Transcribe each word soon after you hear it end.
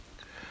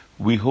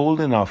We hold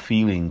in our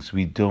feelings.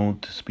 We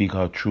don't speak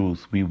our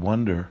truth. We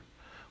wonder.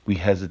 We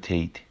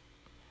hesitate.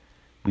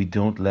 We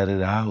don't let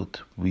it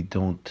out. We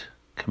don't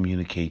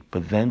communicate.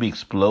 But then we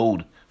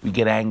explode. We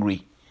get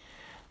angry.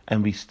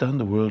 And we stun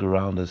the world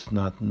around us,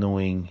 not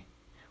knowing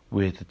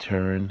where to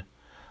turn,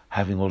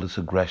 having all this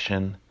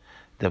aggression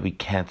that we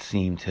can't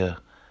seem to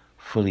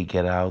fully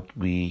get out.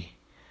 We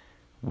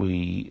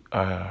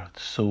are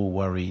so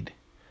worried.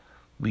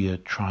 We are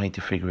trying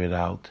to figure it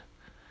out.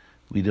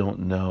 We don't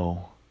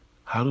know.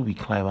 How do we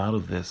climb out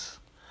of this?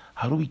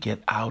 How do we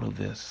get out of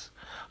this?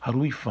 How do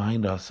we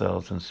find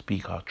ourselves and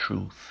speak our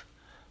truth,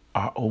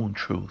 our own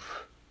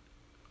truth,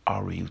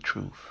 our real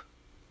truth?